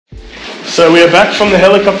So we are back from the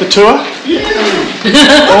helicopter tour.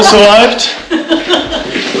 Also arrived.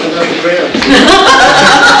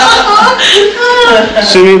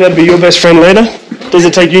 Sumi, that'd be your best friend later. Does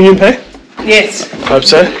it take union pay? Yes. Hope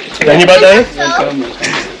so. And you about that?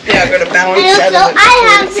 Yeah, I've got a balance. And also, I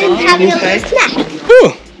have been having a little snack.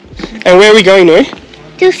 Ooh. And where are we going, Nui?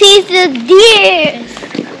 To see the deer.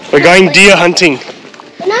 We're going deer hunting.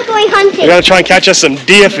 We're not going hunting. We're going to try and catch us some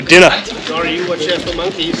deer for dinner. Sorry, you watch out for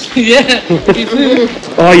monkeys. Yeah.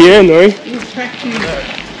 Oh yeah, Nui. You're attracted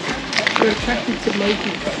to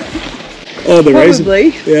monkeys. Oh, the razor.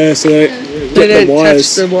 Probably. Yeah, so they They the don't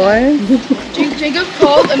wires. touch the wire. Jacob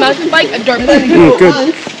called a mountain bike a dirt bike.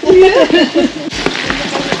 Good.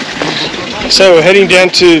 So we're heading down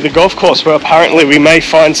to the golf course where apparently we may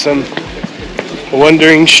find some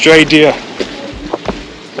wandering stray deer.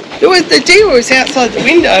 The deer was outside the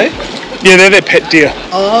window. Yeah, they're their pet deer.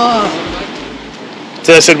 Oh.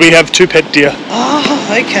 So they said we have 2 pet deer. Oh,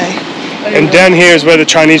 okay. And down here is where the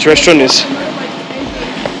Chinese restaurant is.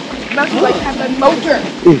 Mountain bike have a motor.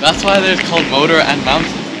 That's why they're called motor and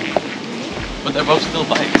mountain. But they're both still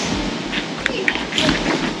bikes.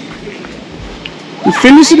 You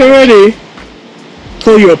finished it already?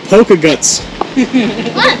 Call you a poker guts.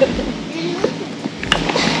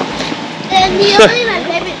 What?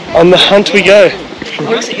 On the hunt we go.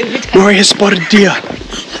 Nori has spotted deer.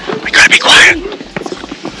 We gotta be quiet.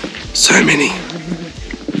 So many.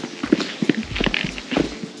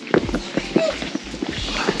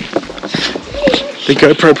 The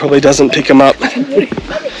GoPro probably doesn't pick them up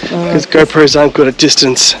because GoPros aren't good at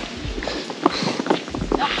distance.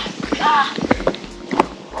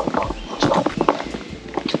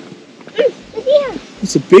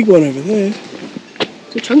 It's a big one over there.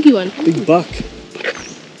 It's a chunky one. Big buck.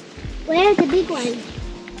 Where's the big one?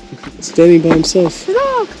 Standing by himself.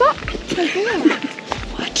 No, come on.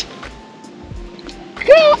 What?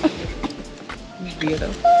 Weirdo.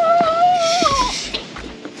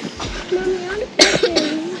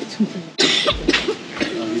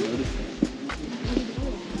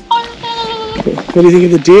 What do you think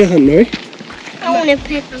of the deer hunt, Mary? I want to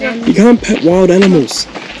pet them. You can't pet wild animals.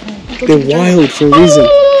 They're wild for a reason.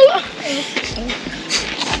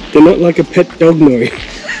 They're not like a pet dog, Nori.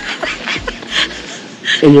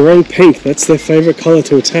 And you're wearing pink. That's their favourite colour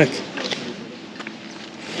to attack.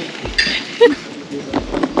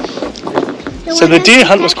 So the deer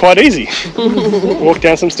hunt was quite easy. Walked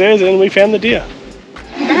down some stairs and we found the deer.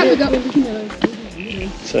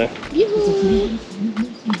 So.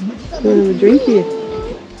 Want a drink here?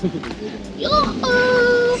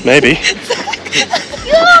 Maybe.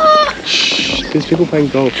 Shh, there's people playing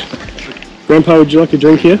golf. Grandpa, would you like a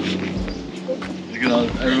drink here?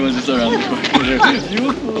 Everyone's just around the corner.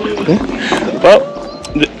 Well,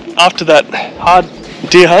 after that hard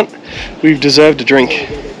deer hunt, we've deserved a drink.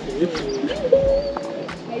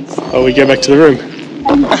 Oh, we go back to the room.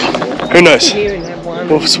 Who knows?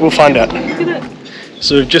 We'll find out.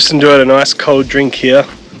 So we've just enjoyed a nice cold drink here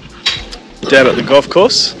down at the golf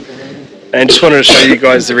course, and just wanted to show you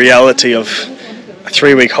guys the reality of a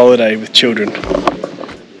 3-week holiday with children.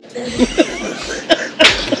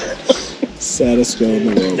 Saddest girl in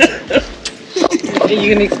the world. Are you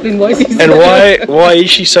going to explain why she's And why is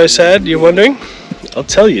she so sad, you're wondering? I'll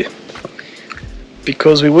tell you.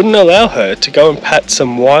 Because we wouldn't allow her to go and pat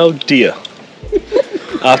some wild deer.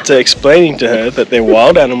 After explaining to her that they're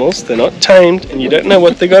wild animals, they're not tamed, and you don't know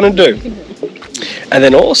what they're going to do. And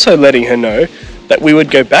then also letting her know that we would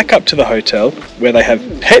go back up to the hotel where they have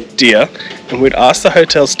pet deer, and we'd ask the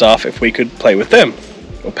hotel staff if we could play with them.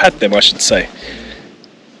 Or pat them, I should say.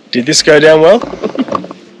 Did this go down well?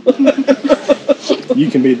 You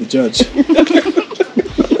can be the judge.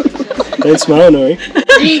 Don't smile, Nori.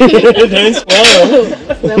 Don't smile.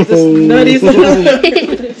 That was nutty.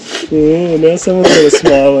 Oh, now someone's got a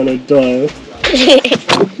smile on a dial.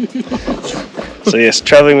 So yes,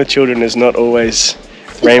 travelling with children is not always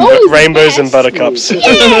rainbows and buttercups.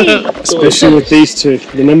 Especially with these two.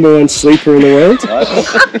 The #1 sleeper in the world.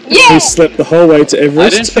 He slept the whole way to I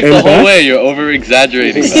Everest. didn't sleep and the whole back. way, you're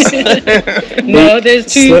over-exaggerating that. No, there's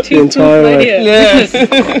Slept the entire way. Yeah.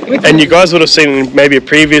 And you guys would have seen in maybe a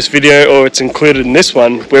previous video, or it's included in this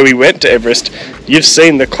one, where we went to Everest. You've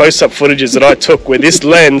seen the close-up footages that I took where this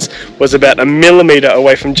lens was about 1 millimetre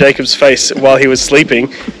away from Jacob's face while he was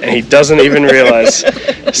sleeping, and he doesn't even realise.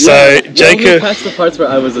 So Jacob, past the parts where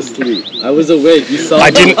I was asleep. I was awake. You saw.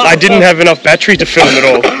 I didn't have enough battery to film it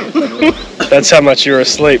all. That's how much you were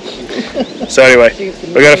asleep. So anyway,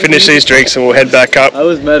 we're gonna finish these drinks and we'll head back up. I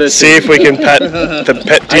was meditating. See if we can pat the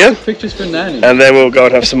pet I deer. took pictures for Nanny. And then we'll go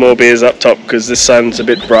and have some more beers up top because the sun's a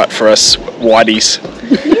bit bright for us whiteys.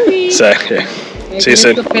 So, yeah. See you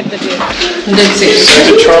soon. To pet the deer. And that's it.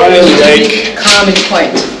 So to try and make Calm and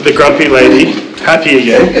quiet. the grumpy lady happy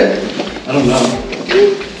again, I don't know.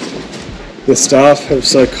 The staff have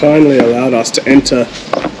so kindly allowed us to enter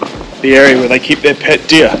the area where they keep their pet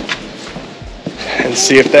deer and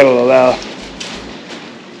see if they will allow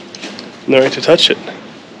Nori to touch it.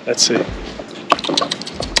 Let's see.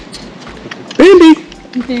 Bambi!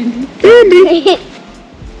 Bambi!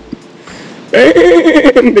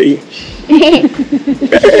 Bambi!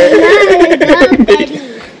 Bambi!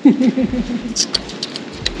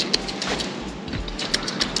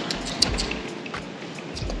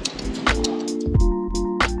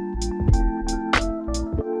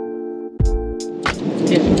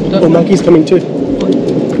 Oh, monkey's coming too.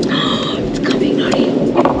 It's coming, Nori.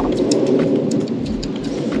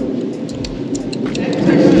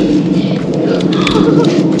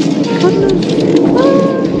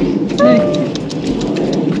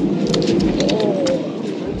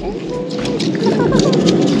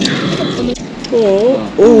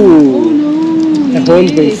 Oh no! That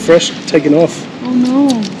horn's been fresh taken off. Oh no.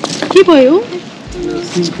 के भयो?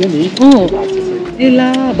 Oh.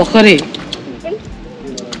 एला भर्खरै.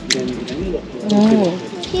 Oh.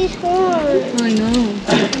 She's hard. I know.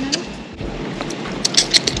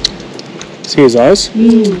 See his eyes?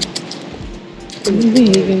 You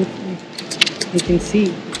can see.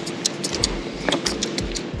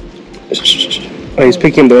 Oh, he's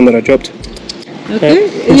picking the one that I dropped. Okay.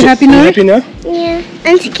 Are you happy now? Happy now? Yeah,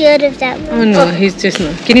 I'm scared of that one. Oh no, he's just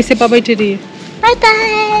not. Can you say bye bye to the? Bye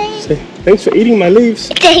bye. Say, thanks for eating my leaves.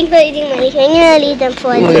 Thanks for eating my leaf. I'm gonna leave them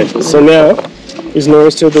for you. Okay, so now, is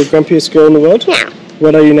Nora still the grumpiest girl in the world? No.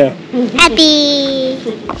 What are you now? Happy.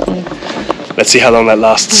 Let's see how long that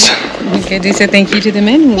lasts. Okay, do you say thank you to the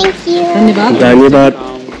men? Thank you. Dhanyavad. Dhanyavad.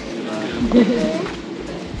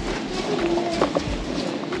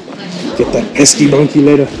 Get that pesky monkey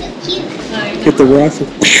later. Get the rifle.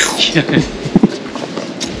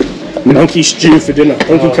 Monkey stew for dinner.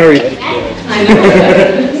 Monkey curry. I know.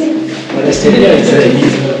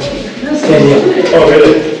 Oh,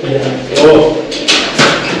 really? Oh.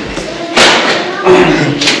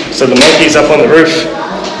 So the monkey's up on the roof.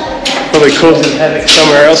 Probably causing havoc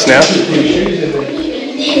somewhere else now.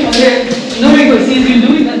 No, because he's been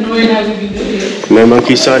doing that. No, hasn't been doing it. No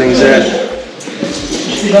monkey sightings there.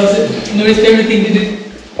 He loves it. No, it's everything to do.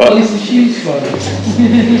 What? All his shoes.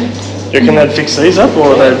 You reckon they'd fix these up, or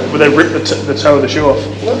would they rip the toe of the shoe off?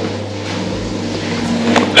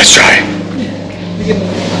 Let's try.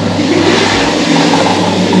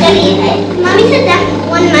 Daddy, Mommy said that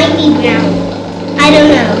one might be brown. I don't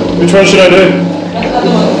know. Which one should I do?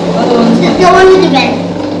 The one with the red.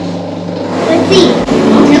 Let's see.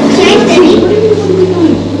 Change, Daddy.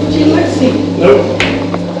 Nope.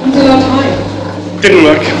 Didn't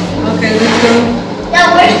work. Okay, let's go. That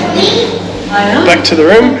works for me. I know. Back to the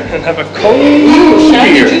room and have a cold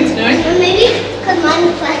beer. Or maybe because mine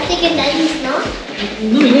is plastic and Daddy's not.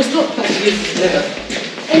 No, yours not plastic. Leather.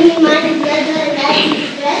 I mean mine is leather and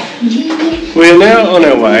Daddy's red. We are now on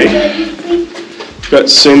our way. We've got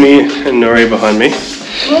Sumi and Nori behind me.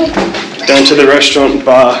 Down to the restaurant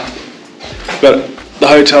bar. We've got the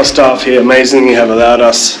hotel staff here amazingly have allowed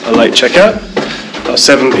us a late checkout of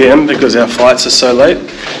 7 p.m. because our flights are so late.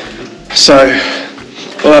 So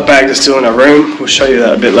all our bags are still in our room. We'll show you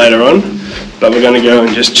that a bit later on. But we're going to go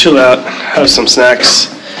and just chill out, have some snacks,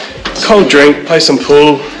 cold drink, play some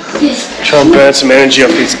pool, try and burn some energy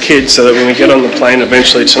off these kids so that when we get on the plane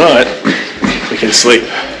eventually tonight, we can sleep.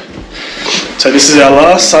 So this is our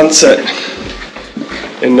last sunset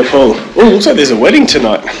in Nepal. Oh, looks like there's a wedding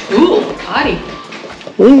tonight. Ooh, party.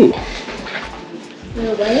 Ooh.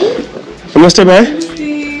 Namaste, bhai.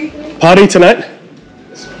 Party tonight?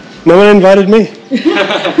 No one invited me.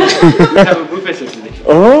 have a buffet today.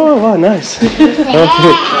 Oh, wow, nice. Okay.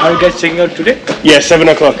 Are you guys checking out today? Yeah, 7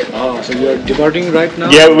 o'clock. Oh, so you are departing right now?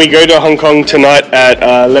 Yeah, we go to Hong Kong tonight at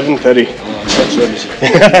 11:30. That's what is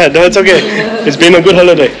it. No, it's okay. It's been a good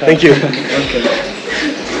holiday. Thank you.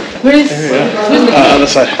 Where is? Other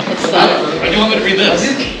side. Why do you want me to read this?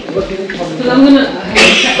 Because I'm gonna.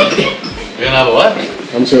 You're gonna have a what?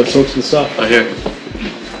 I'm just going to talk some stuff. Oh, here.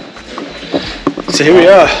 So here we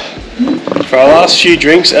are for our last few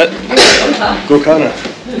drinks at Gokana.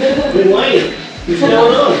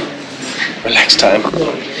 Relax time.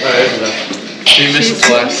 Alright, we missed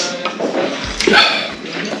class.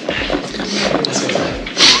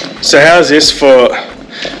 So how's this for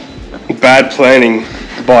bad planning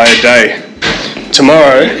by a day?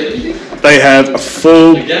 Tomorrow they have a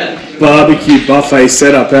full barbecue buffet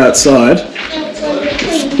set up outside.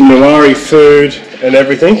 Nawari food and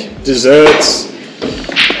everything, desserts,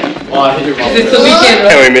 Oh, I hit your mom. It's the weekend,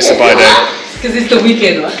 And right? we miss it by a day. Because it's the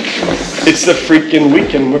weekend, right? It's the freaking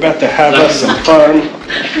weekend. We're about to have us some fun.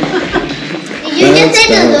 Did you just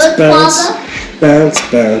say the Lord Father? Bounce,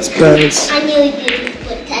 bounce, bounce. I knew he didn't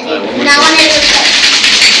put that in. Now I know.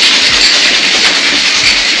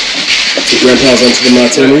 So Grandpa's onto the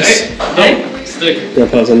martinis. Stick.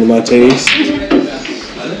 Grandpa's on the martinis.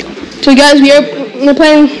 So guys, we're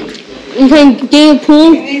playing game of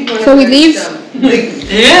pool before we leave.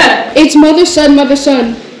 Yeah. It's mother, son,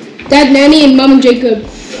 dad, nanny, and mom and Jacob.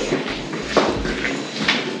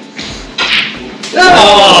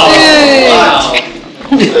 Oh, Hey. wow.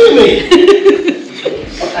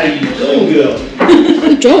 How you doing, girl?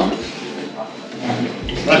 Good job.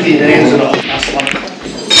 Lucky names and all.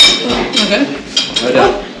 Okay.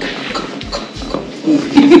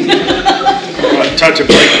 Right, time to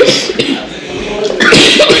break this.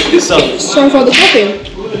 Break this up. Sorry for the coffee.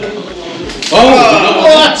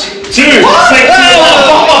 What? Two.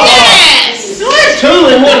 Yes! Two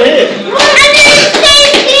in one hit. I did the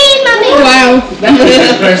same thing, Mommy. Wow,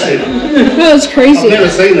 That's impressive. that was crazy. Never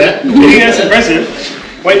seen that. You think that's impressive?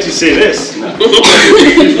 Wait till you see this.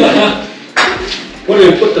 What do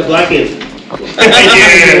we put the black in?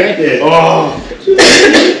 Yeah. Oh.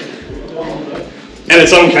 And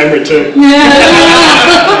it's on camera too.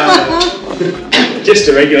 Just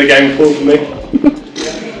a regular game of pool for me.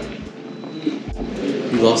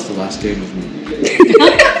 You lost the last game with me.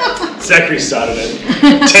 Zachary started it.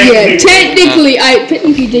 Yeah,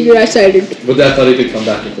 technically did I started. But I thought he could come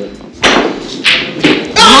back with it.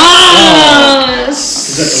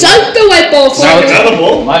 Suck the white ball for Now me. another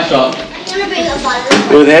ball. My shot. I'm gonna bring a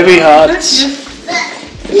bottle. With heavy hearts,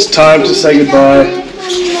 it's time to say goodbye.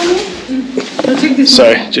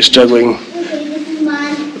 So, just juggling Okay, this is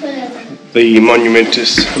mine. Whatever. the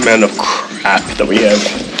monumentous amount of crap that we have.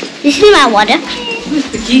 This is my water.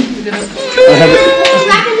 Where's the key? I have it.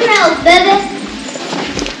 Rock and roll, baby.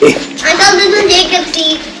 I thought this was Jacob's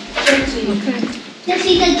seat. Just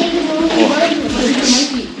because Jacob won't be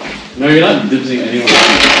working. No, you're not dibsing anyone.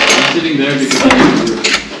 I'm sitting there because I'm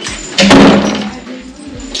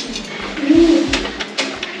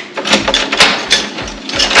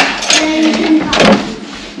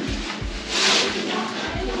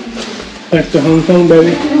Back to Hong Kong,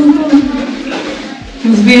 baby.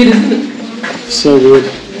 It's weird, isn't it? So good.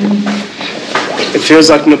 It feels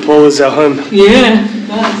like Nepal is our home. Yeah.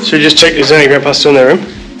 Should we just check is any Grandpa still in their room?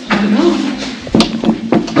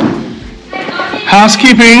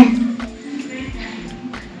 Housekeeping.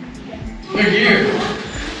 We're here.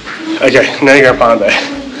 Okay, Nanny Grandpa aren't there.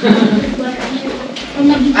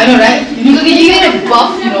 I know, right? You get a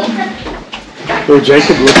buff, you know. Oh,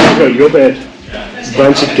 Jacob, look at your bed.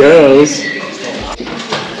 Bunch of girls.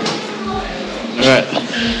 Alright.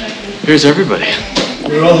 Here's everybody.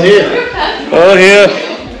 We're all here. Oh, here.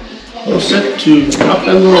 All set to rock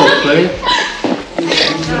and roll, play.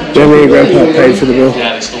 Nanny and Grandpa paid for the bill.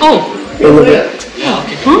 Yeah, they still. Oh, All of it.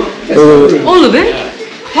 All of it. all of it?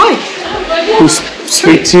 Why? We'll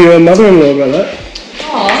speak to your mother-in-law about that.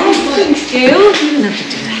 Oh, scale? You didn't have to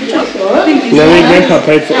do that. Nanny and Grandpa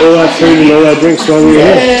paid for all our food and all our drinks while we were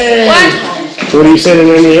here. What? What do you say to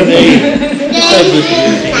Nanny and Grandpa?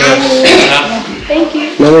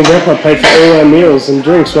 Nanny and Grandpa paid for all our meals and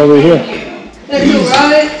drinks while we were here.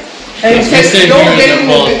 Hey, staying don't here get in in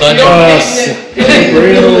Nepal. the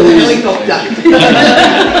helicopter.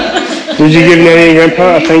 Did you give Nanny and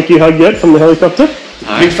Grandpa a thank you hug yet from the helicopter?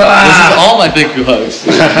 This is all my thank you hugs.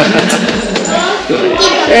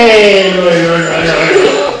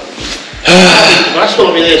 Russ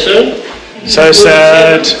will be there soon. So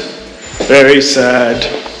sad. Very sad.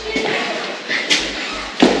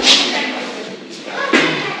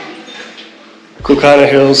 Kulkarna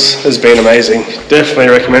Hills has been amazing. Definitely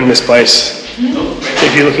recommend this place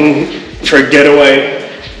if you're looking for a getaway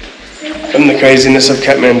from the craziness of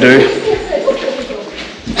Kathmandu.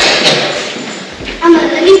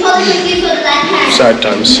 Let me follow you for the left hand. Sad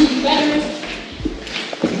times.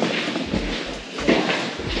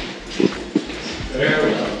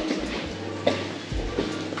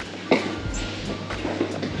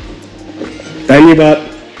 Danyabat.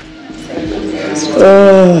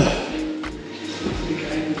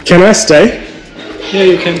 Can I stay? Yeah,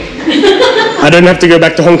 you can. I don't have to go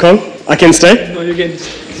back to Hong Kong. I can stay? No, you can.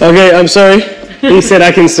 Okay, I'm sorry. He said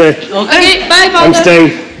I can stay. Okay, bye, I'm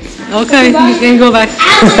staying. Okay, you can go back.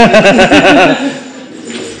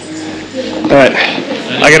 Alright.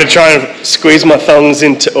 I gotta try and squeeze my thongs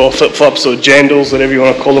into, or flip-flops or jandals, whatever you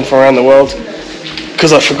want to call them from around the world.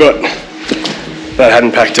 Because I forgot that I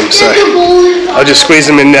hadn't packed them, so I'll just squeeze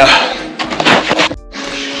them in now.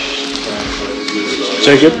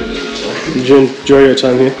 Jacob? Did you enjoy your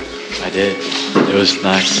time here? I did. It was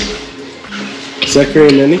nice. Zachary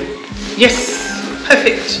and Nanny? Yes,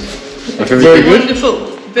 perfect. Very good. Wonderful.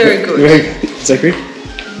 Very good. Very good. Zachary?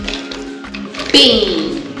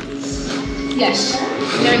 Beans. Yes.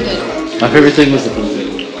 Very good. My favorite thing was the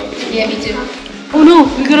buffet. Yeah, me too. Oh no,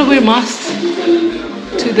 we gotta wear masks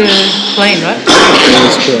to the plane, right?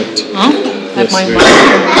 That's correct. Huh? Have Yes, my very mask.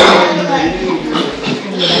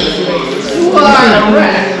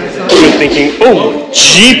 You're thinking, oh,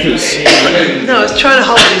 jeepers. No, I was trying to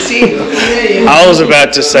hold this in. I was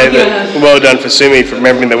about to say that well done for Sumi for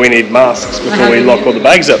remembering that we need masks before we lock all the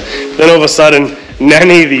bags up. Then all of a sudden,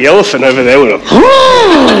 Nanny the elephant over there with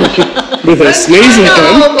her sneezing I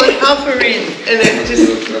thing. hold my upper in and it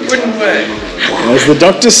just wouldn't work. As the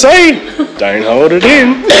doctors say, don't hold it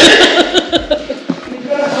in.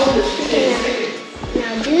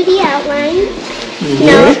 Now do the outline.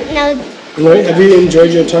 No. Wait, have you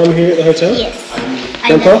enjoyed your time here at the hotel? Yes.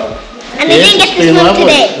 Grandpa? And I didn't get this one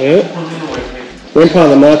today. Yeah. Grandpa,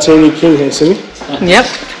 the martini king here, Sumi. Yep.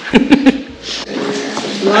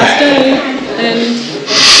 Last day and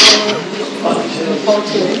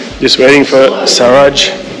Just waiting for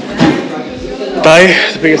Saraj Bay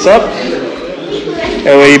to pick us up.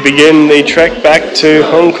 And we begin the trek back to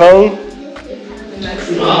Hong Kong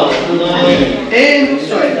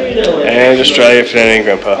and Australia for Nanny and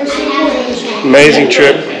Grandpa. Amazing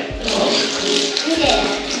trip.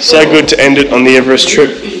 So good to end it on the Everest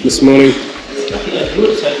trip this morning.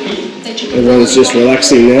 Everyone's just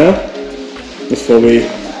relaxing now before we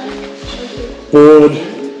board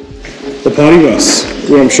the party bus,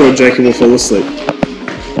 where I'm sure Jacob will fall asleep.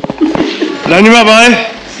 Down your butt,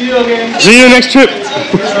 bye. See you again. See you next trip.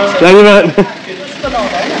 Down your butt.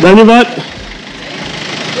 Down your butt.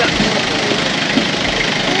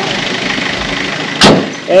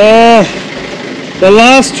 The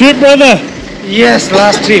last trip, brother. Yes,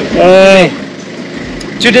 last trip.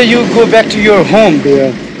 Today you go back to your home.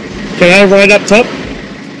 Yeah. Can I ride up top?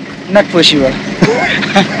 Not possible.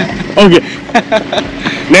 Okay.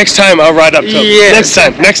 Next time I'll ride up top. Yes.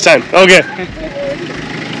 Next time. Okay.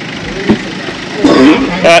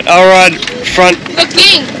 Alright, I'll ride front. The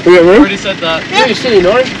king. We got room? Already said that. Yeah, you're sitting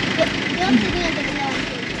on it.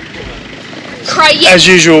 Cry yes. As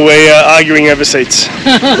usual, we're arguing over seats.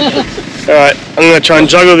 Alright, I'm going to try and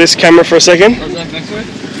juggle this camera for a second. What's that next way?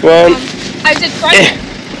 One. I said cry.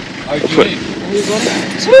 Arguing.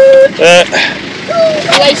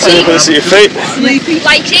 Lighting. Let's see your feet.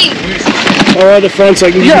 Lighting. Alright, the front so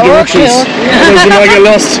I can give you directions. Otherwise you might get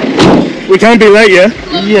lost. We can't be late, yeah?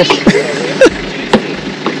 Yes.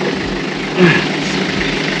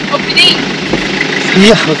 Opening.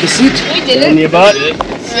 Yeah, okay, sit. We did In it. your butt.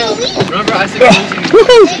 Remember I said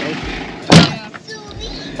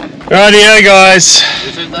Rightio, guys.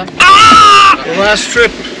 Last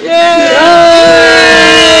trip.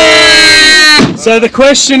 So the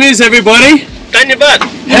question is, everybody, down your butt.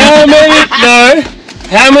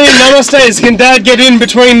 How many namastes can Dad get in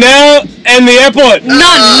between now and the airport? none.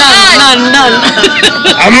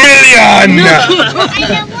 A million.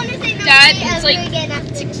 Dad, it's like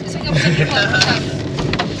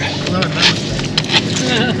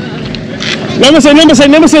Namaste.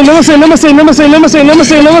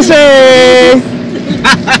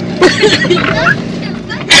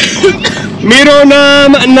 Miro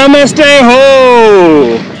nam namaste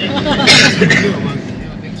ho.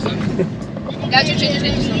 Dad, you change your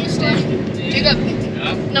name to Namaste. Jacob.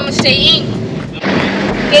 Namaste-ing.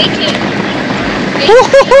 Bacon.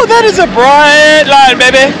 That is a bright line,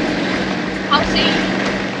 baby. I'll see.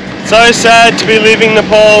 So sad to be leaving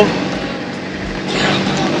Nepal.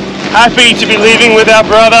 Happy to be leaving with our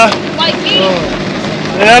brother, Like me.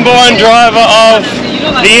 the #1 driver of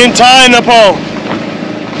the entire Nepal.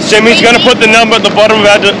 Jimmy's going to put the number at the bottom of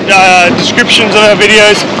our descriptions of our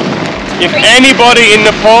videos. If anybody in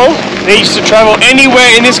Nepal needs to travel anywhere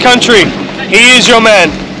in this country, he is your man.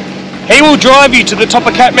 He will drive you to the top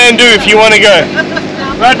of Kathmandu if you want to go.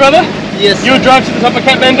 Right, brother? Yes. You'll drive to the top of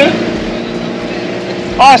Kathmandu?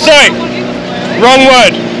 Oh, sorry. Wrong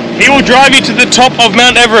word. He will drive you to the top of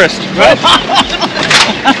Mount Everest, right?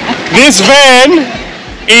 This van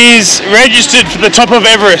is registered for the top of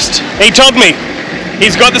Everest. He told me.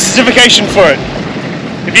 He's got the certification for it.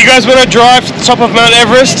 If you guys want to drive to the top of Mount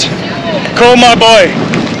Everest, call my boy.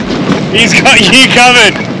 He's got you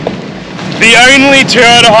covered. The only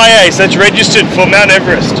Toyota Hiace that's registered for Mount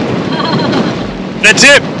Everest. That's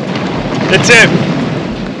it. That's it.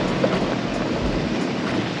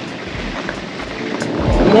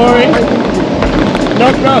 Maury.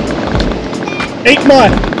 Knock, knock. Eat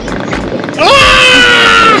mine. Ah!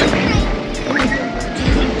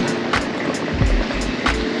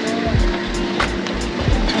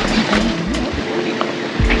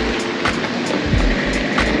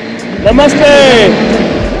 Namaste!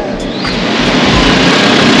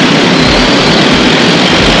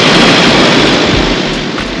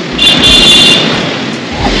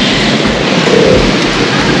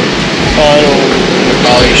 Final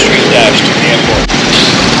Nepali street dash to the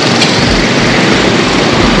airport.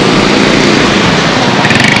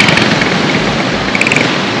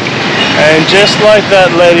 And just like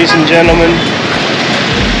that, ladies and gentlemen,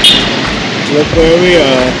 look where we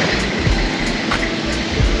are.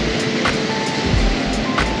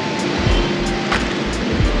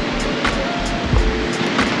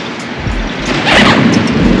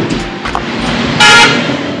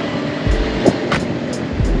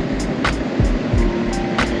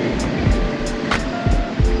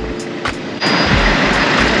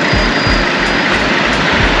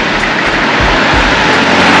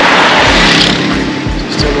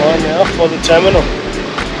 Now for the terminal.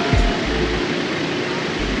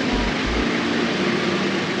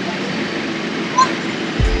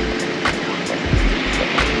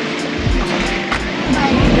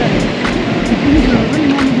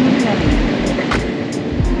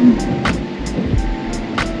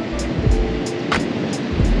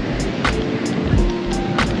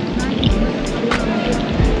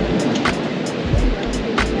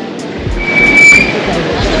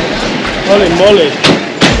 Holy moly.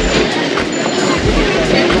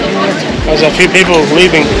 There's a few people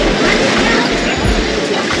leaving.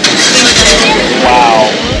 Wow.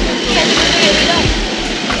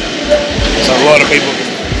 There's a lot of people.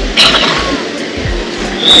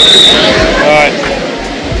 Alright.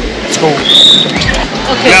 Let's go.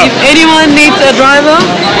 Okay, if anyone needs a driver,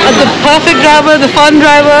 the perfect driver, the fun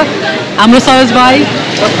driver, I'm Rosa's bhai.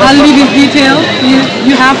 I'll leave his detail.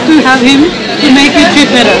 You have to have him to make your trip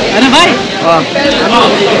better. And bhai.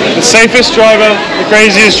 The safest driver, the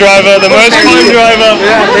craziest driver, the most fun driver.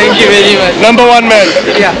 Yeah, thank you very much. Number one man.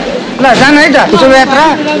 Yeah. La जानु है त सबै यात्रा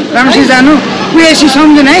राम्रोसित जानु उयसी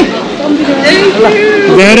सम्झनु है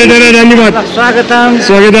धेरै धेरै धन्यवाद स्वागतम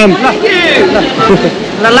स्वागतम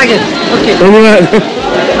ल लाग्यो ओके धन्यवाद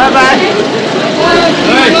bye bye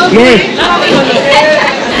Noi.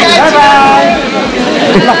 Bye bye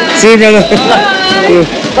See you brother.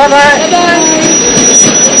 Bye bye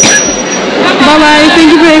Bye bye. Thank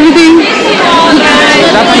you for everything.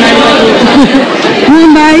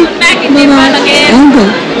 Bye. Bye bye. Uncle.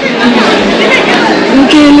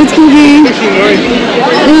 Okay, let's go again.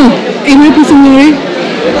 Oh, am I pushing Lori?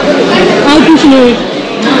 I'll push Lori.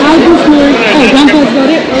 I'll push Lori. Oh, Grandpa's got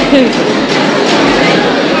it? Okay.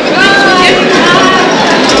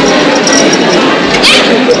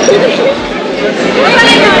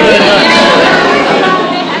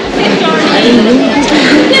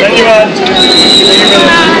 Dhanyawad.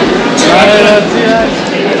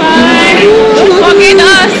 Forget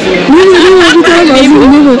us.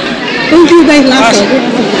 No. Thank you guys last time.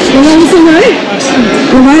 Bye-bye, Sumi.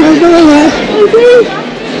 Bye-bye. Okay.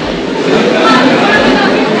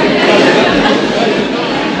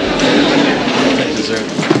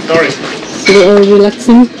 Sorry. So we're all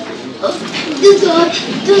relaxing. The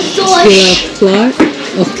Floor.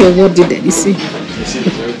 Okay, what did Daddy see?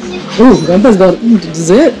 Oh, Grandpa's got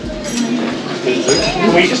dessert.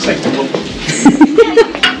 We just take the book.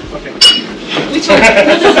 Which one?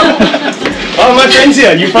 Oh, my friend's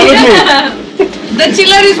here. You followed me. The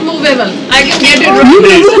chiller is movable. I can get it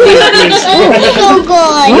Please, please. so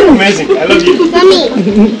good. You're amazing. I love you. Mommy,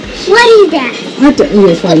 what is that?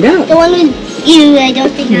 You'll find out. The one with you, I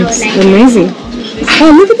don't think I would like it. Amazing.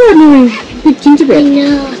 Oh, look at that, Marie. Big I gingerbread.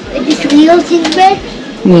 know. Is this real gingerbread?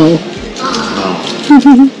 No.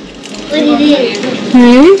 But it is.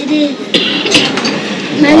 Hey? It is.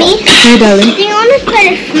 Mommy, Hey, darling. I think I want to try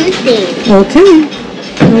the fruit thing. Okay.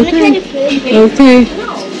 I want to try the fruit thing. Okay.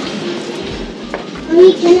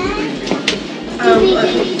 Mommy, can I?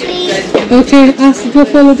 Please. Okay, ask, go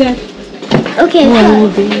follow Dad. Okay, Oh, I go.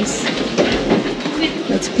 love these.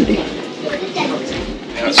 That's pretty.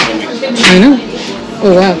 That's funny. I know.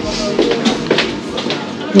 Oh, wow.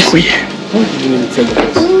 Let's see. Oh, you didn't even say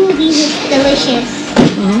that. Ooh, these are delicious.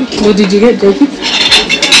 What did you get, Jacob?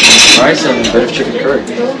 Rice and a bit of chicken curry.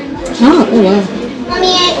 Oh wow.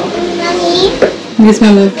 Mommy, Yes,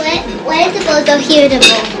 my love. what is the bowl? Go here, the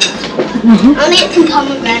bowl. I want to get some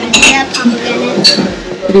pomegranates. Yeah, pomegranates.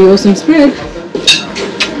 Pretty awesome spread.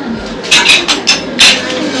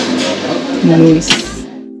 Nice.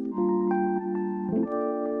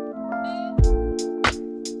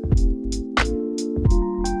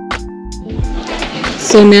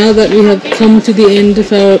 So now that we have come to the end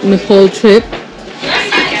of our Nepal trip,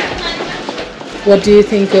 what do you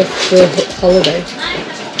think of the holiday?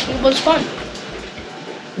 It was fun.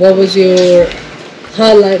 What was your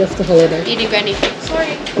highlight of the holiday? Eating granny.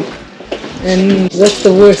 Sorry. And what's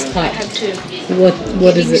the worst part? I have two. What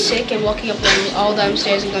is Being it? sick and walking up all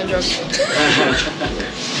downstairs and going drunk.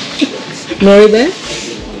 Nori there?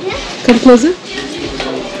 Come closer.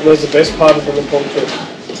 What was the best part of the Nepal trip?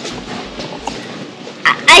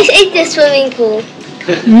 I ate the swimming pool.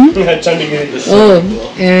 Oh,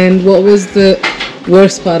 and what was the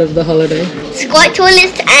worst part of the holiday? Squat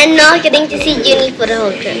toilets and not getting to see Uni for the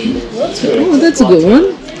whole trip. Oh, that's a good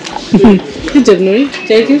one. Good job, Nori.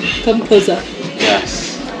 Jacob, come closer. Yes.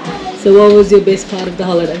 So what was your best part of the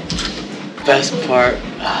holiday? Best part,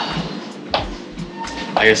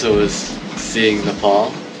 I guess it was seeing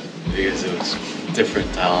Nepal because it was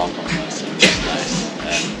different to how Hong Kong was. So it was nice.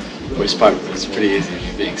 And the worst part was pretty easy,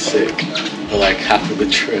 me being sick for like half of the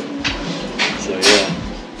trip. So yeah,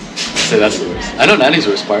 I'd say that's the worst. I know Nanny's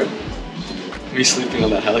worst part. Me sleeping on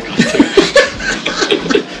that helicopter.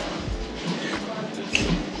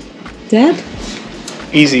 Dad?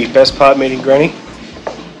 Easy. Best part, meeting Granny.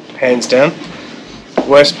 Hands down.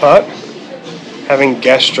 Worst part, having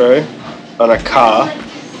gastro on a car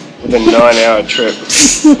with a 9-hour trip.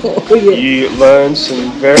 Oh, yeah. You learn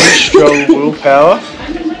some very strong willpower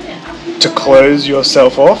to close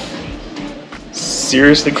yourself off.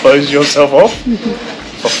 Seriously close yourself off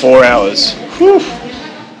for 4 hours. Whew.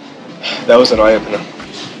 That was an eye-opener.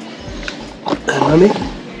 Mummy?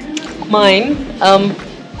 Mine,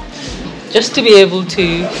 just to be able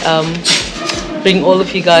to bring all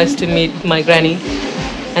of you guys to meet my granny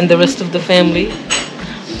and the rest of the family.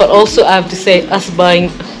 But also I have to say, us buying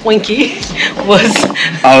Oinky was...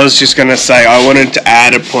 I was just going to say, I wanted to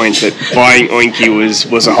add a point that buying Oinky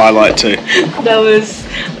was a highlight too.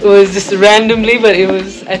 It was just randomly, but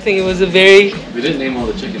I think it was a very... We didn't name all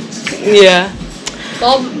the chickens. Yeah.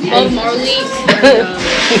 Bob Marley.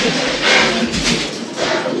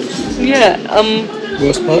 Yeah.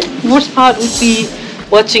 Worst part? Worst part would be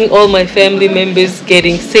watching all my family members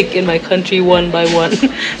getting sick in my country one by one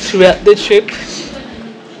throughout the trip.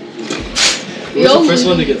 Who was the first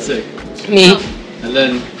one to get sick? Me. And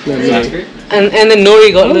then Zachary? And then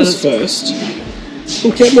Nori got I was first.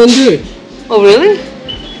 Who kept on doing? Oh really?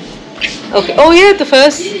 Okay. Oh yeah, the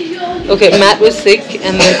first. Okay, Matt was sick,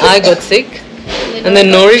 and then I got sick, and then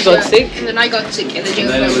Nori got sick. And then I got sick, and then Jacob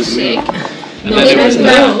then it got was me. sick. And then it was me.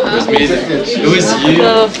 It was you.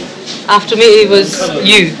 After me, it was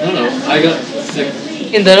you No, I got sick.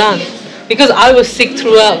 in the run, because I was sick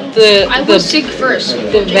throughout I was sick first.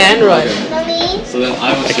 the van ride. So then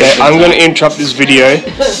I was Okay, I'm going to interrupt this video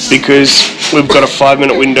because we've got a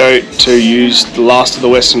 5-minute window to use the last of the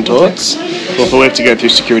Western toilets before we have to go through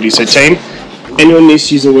security. So team, anyone needs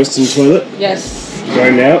to use a Western toilet, Yes.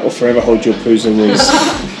 go now or forever hold your poos and wees.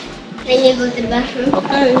 I need to go to the bathroom.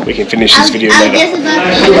 Okay. We can finish this video I'm later. just about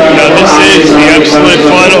to... Now this is the absolute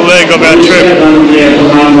final leg of our trip.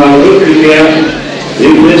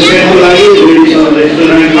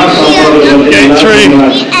 Gate 3.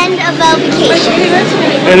 The end of our vacation.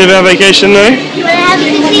 End of our vacation though. You want to have to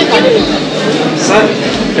see Uni.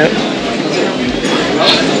 Yep.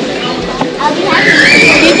 I'll be happy.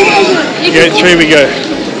 Gate 3 we go.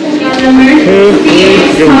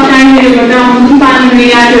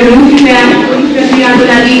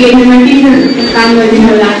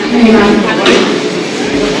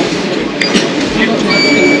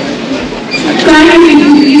 Currently,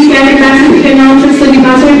 please get a passenger announcements for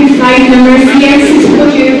departure with flight number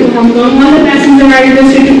CX648 to Hong Kong. All the passengers are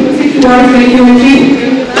requested to proceed towards the geometry.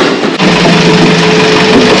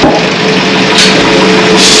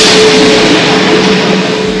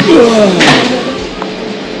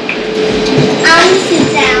 Sit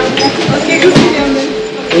down. Okay, go sit down then.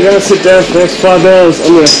 We're going to sit down for the next 5 hours.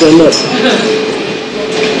 I'm going to stand up.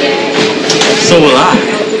 So will I.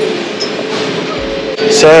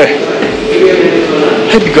 So,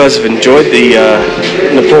 hope you guys have enjoyed the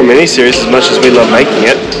Nepal mini-series as much as we love making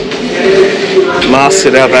it. Masks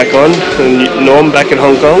are now back on, and Norm back in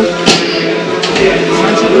Hong Kong.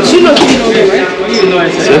 Soon not to be normal, right?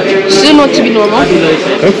 Soon not to be normal.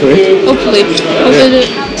 Hopefully.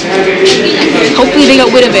 Hopefully they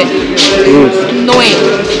got rid of it. No way.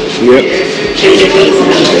 Yep.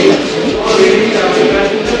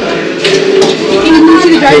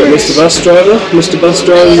 Mr. Bus Driver, Mr. Bus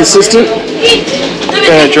Driver's assistant,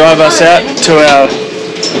 going to drive us out to our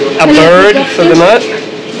bird for the night,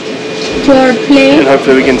 To our plane. and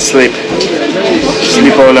hopefully we can sleep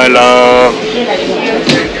all night long.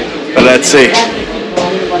 But let's see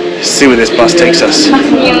where this bus takes us.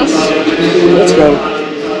 Let's go.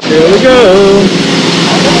 Here we go.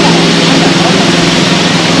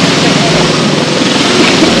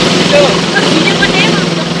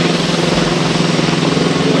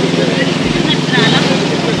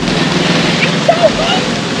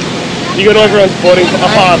 You got everyone's boarding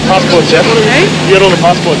passports, yeah? You got all the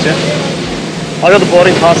passports, yeah? I got the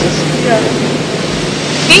boarding passes. Yeah.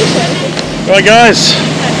 Right, guys.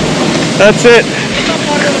 That's it.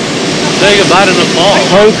 Say goodbye to Nepal.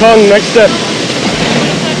 Hong Kong, next step.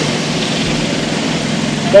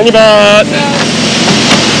 Dhanyabad.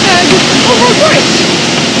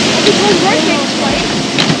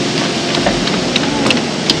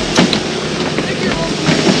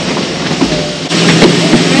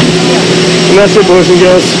 And that's it, boys and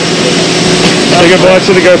girls. Say goodbye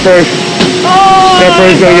to the GoPro.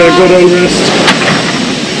 GoPro's going to get a good unrest.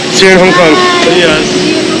 See you in Hong Kong. Yes.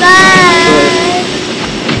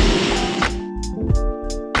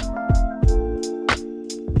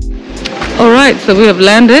 All right, so we have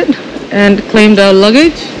landed and claimed our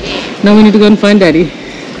luggage. Now we need to go and find Daddy.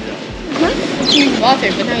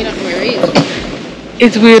 Walter, but now you don't know where he is.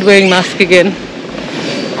 It's weird wearing mask again.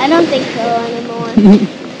 I don't think so anymore.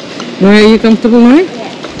 Maria, are you comfortable, Maria?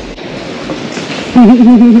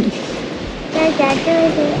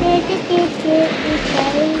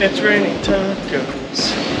 It's raining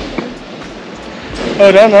tacos.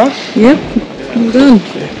 Oh, done, huh? Yep, I'm done.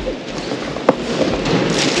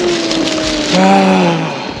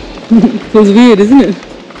 Feels weird, isn't it?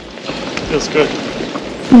 Feels good.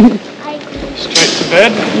 Straight to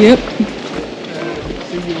bed. Yep.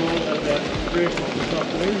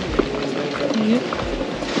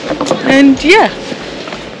 And yeah,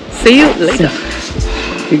 see you later.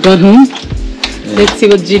 We got home. Let's see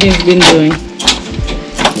what Ginny's been doing.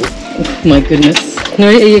 Oh my goodness.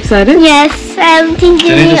 Nori, are you excited? Yes, I'm thinking.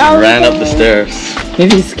 Jenny just ran up the stairs.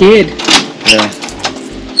 Maybe he's scared. Yeah.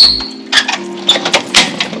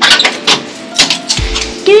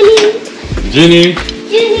 Ginny.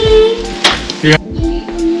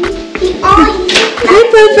 Hey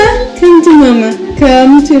Papa, come to Mama.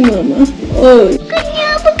 Come to Mama. Oh.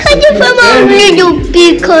 Can you from a little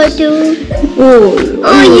big cuddle? Oh.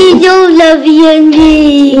 Oh, you don't love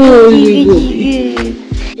Yandy. Oh,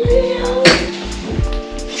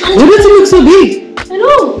 why does it look so big? I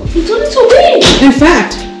know. He's looking so big. And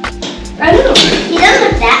fat. I know. He doesn't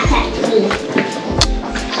look that fat.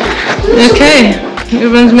 Okay.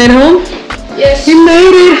 Everyone's made home? Yes. You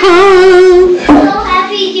made it home.